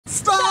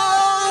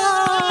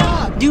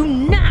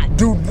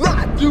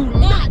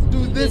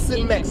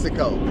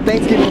Mexico.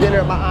 Thanksgiving dinner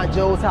at my Aunt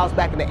Joe's house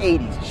back in the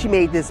 80s. She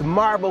made this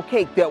marble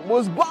cake that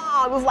was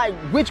bomb. It was like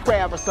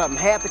witchcraft or something.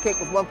 Half the cake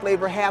was one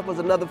flavor, half was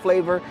another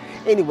flavor.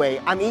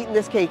 Anyway, I'm eating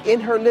this cake in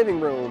her living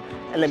room,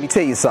 and let me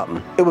tell you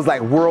something. It was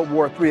like World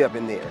War III up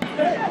in there.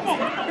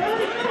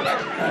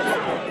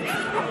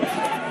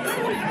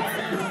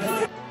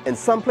 In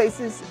some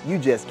places, you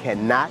just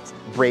cannot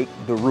break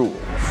the rules.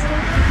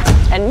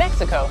 And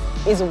Mexico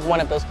is one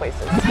of those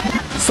places.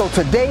 So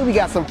today we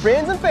got some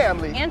friends and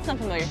family and some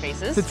familiar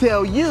faces to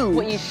tell you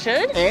what you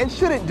should and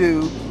shouldn't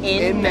do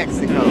in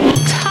Mexico.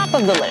 Top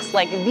of the list,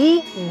 like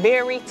the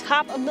very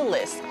top of the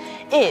list,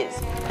 is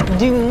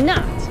do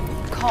not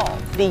call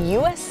the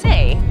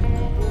USA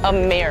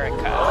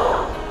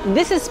America.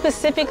 This is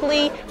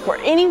specifically for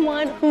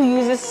anyone who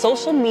uses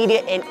social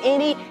media in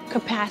any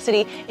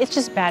capacity. It's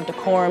just bad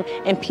decorum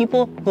and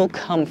people will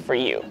come for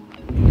you.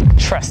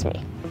 Trust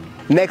me.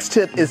 Next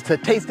tip is to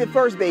taste it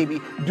first,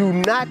 baby. Do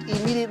not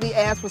immediately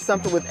ask for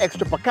something with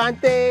extra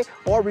picante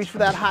or reach for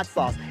that hot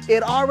sauce.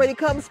 It already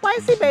comes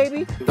spicy,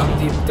 baby. I'm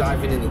deep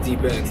diving in the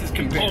deep ends.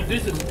 Oh,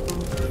 this is...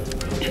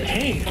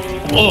 Hey.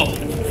 Oh,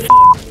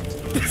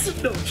 this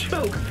is no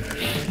joke.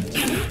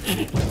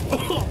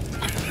 Oh.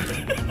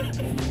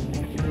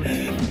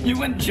 You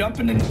went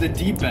jumping into the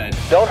deep end.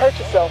 Don't hurt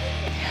yourself.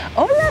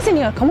 Hola,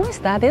 señor. ¿Cómo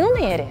está? ¿De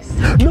dónde eres?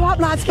 No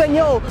habla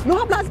español. No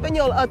habla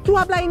español. ¿Tú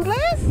habla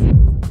inglés?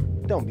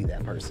 Don't be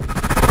that person.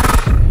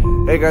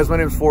 Hey guys, my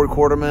name is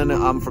Quarterman.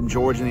 I'm from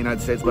Georgia in the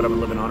United States, but I've been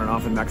living on and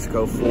off in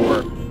Mexico for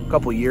a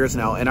couple years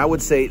now. And I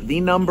would say the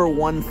number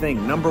one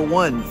thing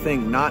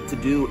not to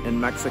do in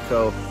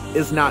Mexico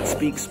is not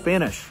speak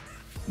Spanish.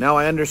 Now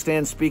I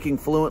understand speaking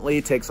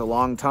fluently takes a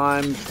long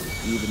time,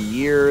 even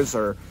years,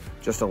 or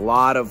just a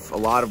lot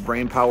of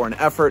brain power and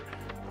effort.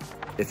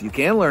 If you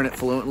can learn it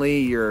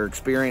fluently, your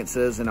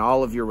experiences and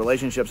all of your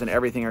relationships and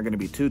everything are going to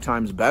be 2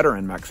 times better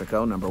in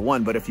Mexico, number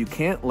one. But if you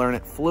can't learn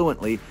it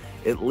fluently,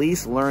 at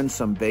least learn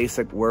some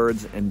basic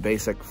words and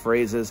basic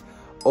phrases.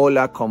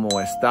 Hola, ¿cómo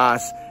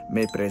estás?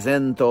 Me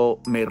presento,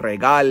 me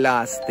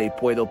regalas, te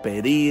puedo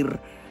pedir,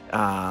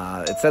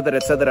 etc.,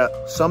 etc.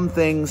 Some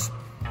things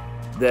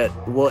that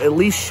will at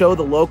least show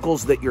the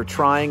locals that you're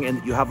trying and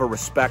that you have a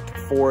respect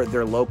for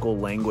their local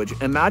language.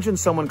 Imagine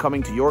someone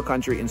coming to your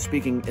country and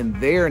speaking in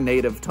their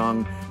native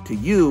tongue to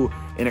you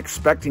and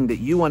expecting that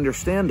you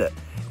understand it,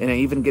 and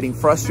even getting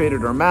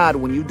frustrated or mad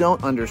when you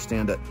don't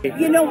understand it.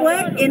 You know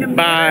what? In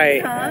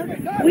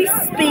America, we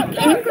speak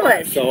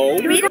English. So?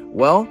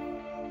 Well,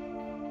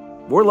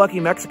 we're lucky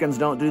Mexicans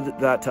don't do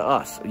that to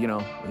us, you know,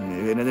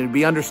 and it'd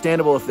be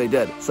understandable if they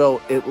did. So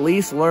at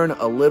least learn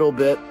a little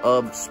bit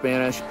of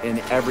Spanish and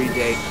every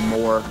day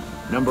more.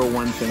 Number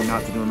one thing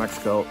not to do in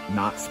Mexico,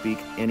 not speak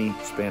any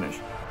Spanish.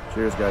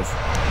 Cheers, guys.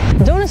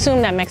 Don't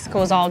assume that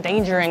Mexico is all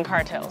danger and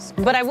cartels,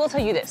 but I will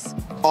tell you this.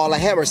 All a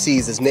hammer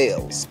sees is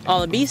nails.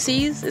 All a bee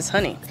sees is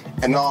honey.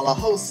 And all a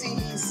hoe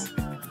sees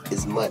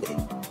is money.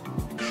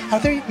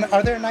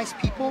 Are there nice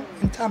people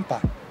in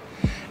Tampa?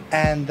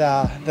 And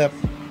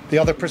the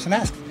other person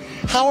asked,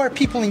 how are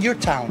people in your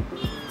town?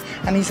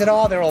 And he said,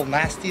 oh, they're all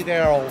nasty,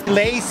 they're all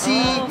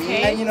lazy,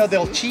 and you know,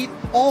 they'll cheat.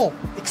 Oh,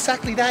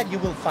 exactly that you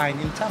will find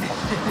in Tampa.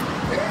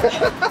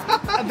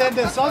 And then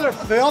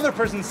the other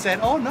person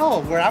said, oh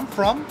no, where I'm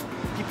from,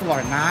 people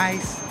are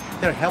nice,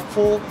 they're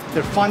helpful,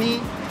 they're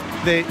funny.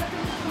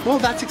 Well,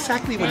 that's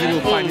exactly what you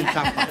will find in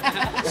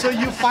Tampa. So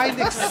you find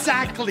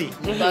exactly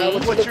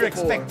what you're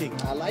expecting.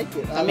 I like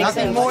it.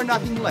 Nothing more,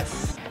 nothing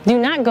less. Do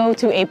not go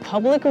to a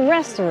public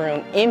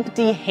restroom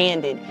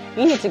empty-handed.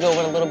 You need to go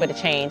with a little bit of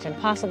change and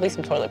possibly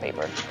some toilet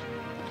paper.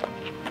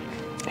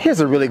 Here's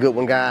a really good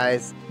one,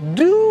 guys.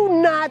 Do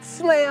not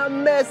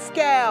slam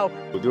mezcal.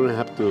 You don't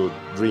have to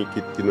drink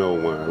it, you know,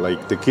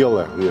 like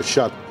tequila, a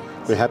shot.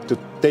 We have to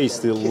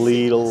taste a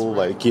little,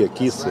 like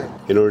kiss it,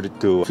 in order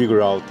to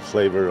figure out the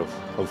flavor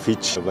of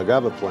each of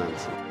agave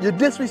plants. You're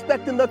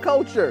disrespecting the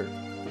culture.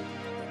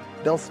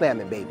 Don't slam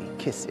it, baby.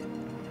 Kiss it.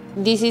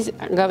 This is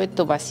agave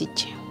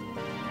tobaciche.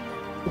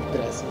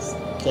 Gracias.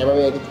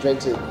 Cameraman, get the drink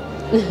too.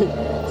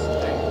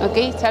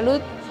 Okay,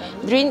 salud.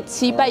 Drink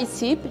sip by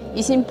sip.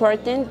 It's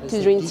important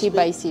to drink sip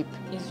by sip.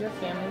 Is your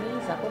family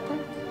Zapopan?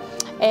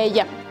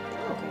 Yeah.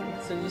 Okay,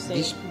 so you say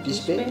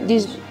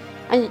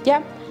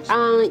yeah,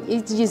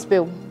 it's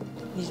Gisbel.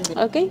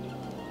 Okay,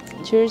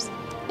 cheers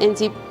and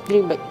sip,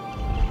 drink by.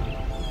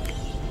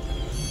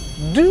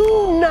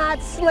 Do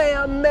not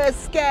slam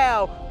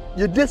mezcal.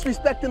 You're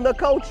disrespecting the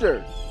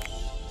culture.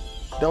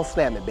 Don't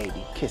slam it,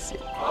 baby. Kiss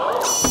it.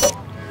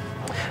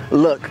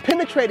 Look,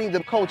 penetrating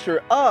the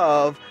culture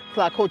of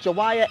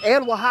Tlacochahuaya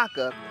and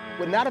Oaxaca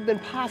would not have been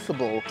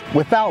possible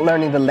without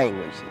learning the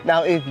language.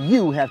 Now, if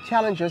you have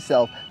challenged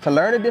yourself to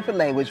learn a different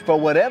language for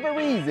whatever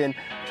reason,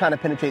 trying to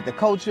penetrate the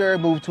culture,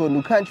 move to a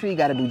new country,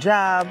 got a new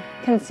job,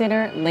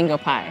 consider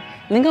LingoPie.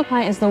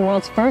 LingoPie is the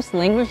world's first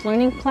language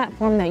learning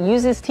platform that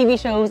uses TV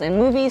shows and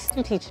movies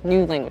to teach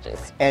new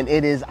languages. And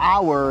it is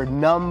our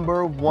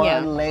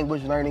 #1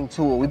 language learning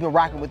tool. We've been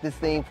rocking with this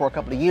thing for a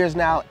couple of years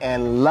now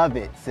and love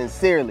it,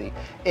 sincerely.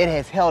 It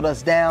has held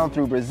us down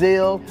through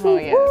Brazil. Oh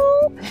yeah. Woo!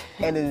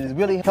 And it is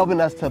really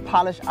helping us to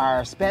polish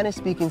our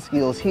Spanish-speaking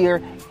skills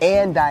here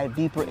and dive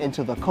deeper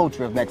into the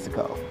culture of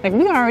Mexico. Like,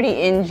 we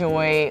already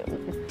enjoy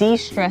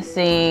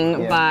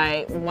de-stressing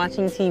by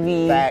watching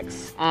TV,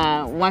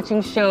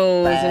 watching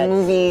shows and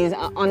movies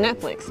on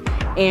Netflix.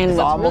 And it's what's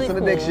almost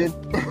really an addiction.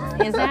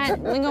 Is that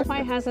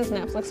LingoPie has this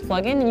Netflix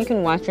plugin, and you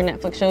can watch your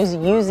Netflix shows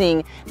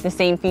using the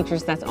same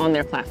features that's on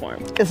their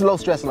platform. It's low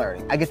stress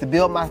learning. I get to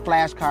build my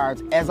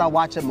flashcards as I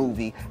watch a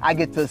movie. I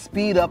get to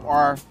speed up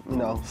or,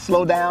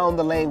 slow down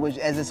the language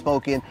as it's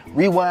spoken,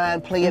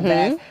 rewind, play it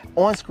back,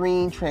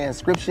 on-screen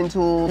transcription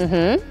tools.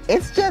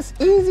 It's just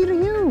easy to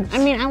use. I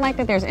mean, I like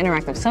that there's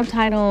interactive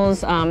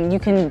subtitles. You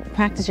can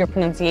practice your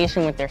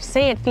pronunciation with their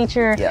Say It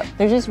feature.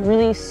 There's just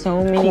really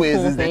so many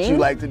quizzes cool things that you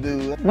like to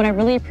do. What I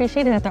really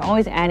appreciate is that they're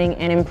always adding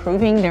and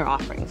improving their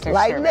offerings, their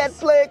like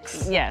service.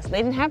 Netflix. Yes, they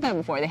didn't have that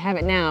before. They have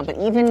it now, but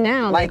even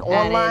now, like they've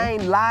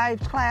online live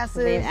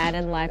classes. They've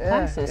added live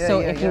classes. So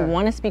if you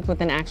want to speak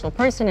with an actual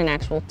person, an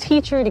actual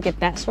teacher, to get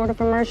that sort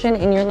of immersion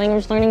in your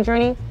language learning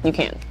journey, you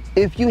can.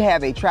 If you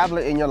have a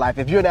traveler in your life,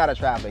 if you're not a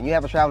traveler, and you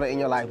have a traveler in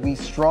your life, we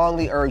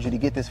strongly urge you to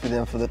get this for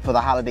them for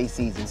the holiday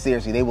season.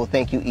 Seriously, they will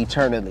thank you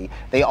eternally.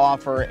 They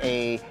offer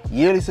a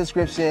yearly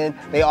subscription.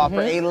 They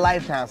offer a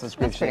lifetime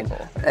subscription. That's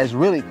pretty cool. That's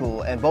really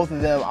cool, and both of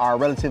them are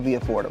relatively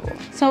affordable.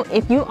 So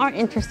if you are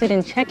interested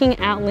in checking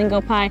out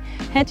LingoPie,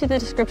 head to the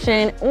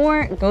description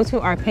or go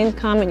to our pinned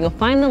comment. You'll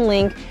find the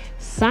link.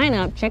 Sign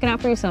up, check it out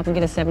for yourself, and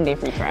get a 7-day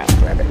free trial.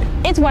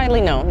 It's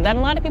widely known that a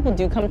lot of people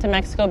do come to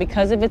Mexico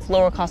because of its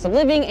lower cost of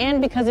living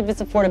and because of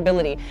its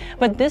affordability.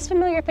 But this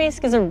familiar face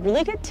gives a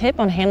really good tip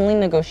on handling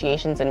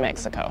negotiations in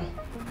Mexico.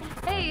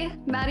 Hey,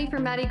 Maddie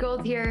from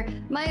MaddieGold here.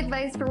 My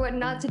advice for what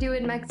not to do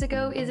in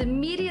Mexico is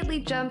immediately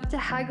jump to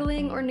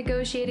haggling or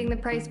negotiating the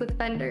price with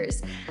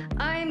vendors.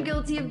 I'm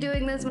guilty of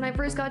doing this when I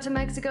first got to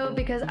Mexico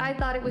because I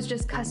thought it was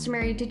just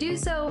customary to do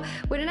so,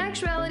 when in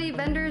actuality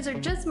vendors are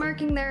just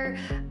marking their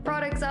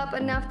products up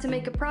enough to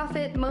make a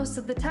profit most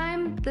of the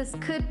time. This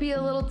could be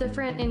a little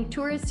different in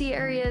touristy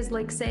areas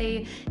like,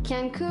 say,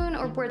 Cancun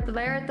or Puerto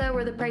Vallarta,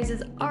 where the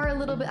prices are a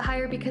little bit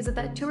higher because of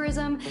that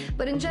tourism,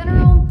 but in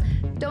general,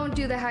 don't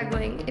do the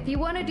haggling. If you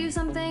want to do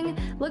something,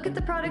 look at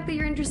the product that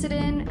you're interested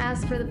in,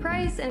 ask for the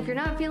price, and if you're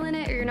not feeling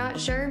it or you're not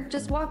sure,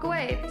 just walk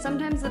away.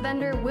 Sometimes the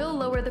vendor will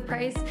lower the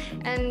price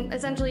and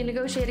essentially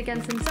negotiate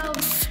against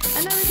themselves.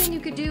 Another thing you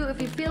could do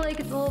if you feel like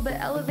it's a little bit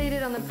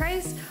elevated on the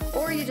price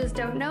or you just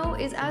don't know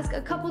is ask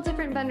a couple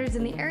different vendors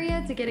in the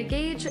area to get a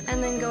gauge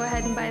and then go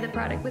ahead and buy the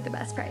product with the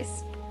best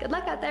price. Good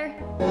luck out there.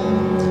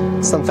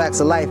 Some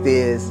facts of life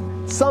is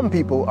some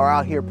people are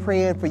out here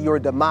praying for your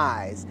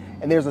demise.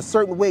 And there's a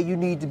certain way you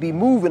need to be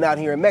moving out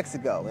here in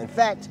Mexico. In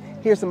fact,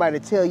 here's somebody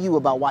to tell you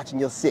about watching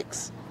your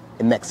six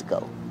in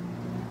Mexico.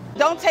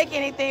 Don't take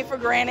anything for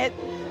granted.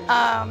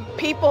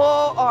 People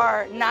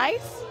are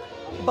nice,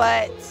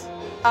 but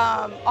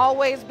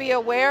always be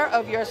aware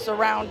of your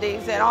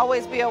surroundings and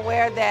always be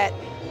aware that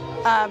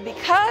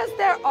because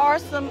there are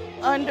some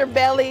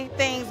underbelly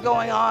things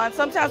going on,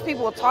 sometimes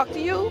people will talk to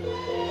you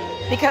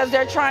because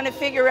they're trying to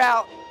figure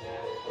out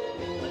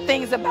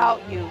things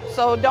about you.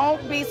 So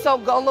don't be so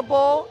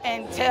gullible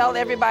and tell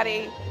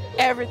everybody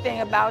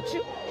everything about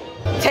you.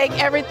 Take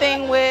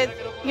everything with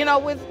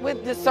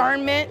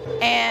discernment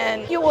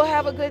and you will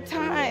have a good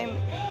time.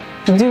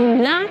 Do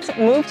not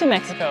move to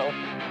Mexico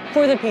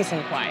for the peace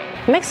and quiet.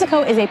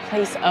 Mexico is a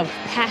place of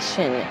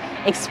passion,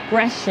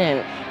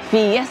 expression,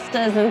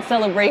 fiestas and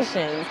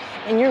celebrations,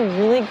 and you're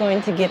really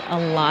going to get a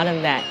lot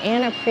of that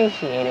and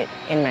appreciate it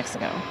in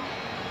Mexico.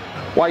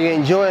 While you're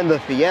enjoying the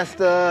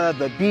fiesta,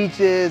 the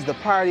beaches, the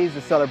parties,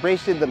 the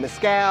celebration, the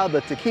mezcal,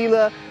 the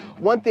tequila,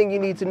 one thing you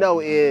need to know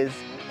is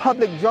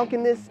public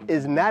drunkenness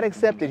is not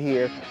accepted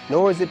here,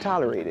 nor is it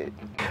tolerated.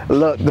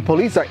 Look, the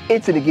police are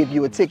itching to give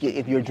you a ticket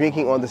if you're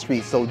drinking on the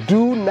street, so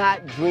do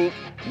not drink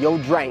your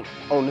drink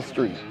on the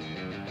street.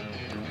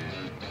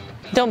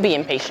 Don't be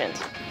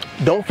impatient.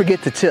 Don't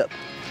forget to tip.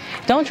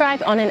 Don't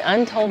drive on an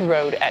untold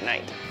road at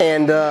night.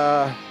 And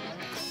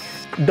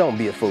don't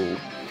be a fool.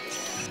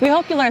 We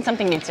hope you learned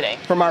something new today.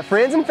 From our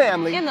friends and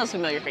family. And those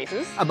familiar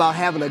faces. About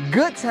having a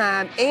good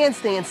time and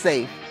staying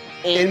safe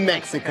in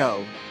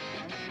Mexico.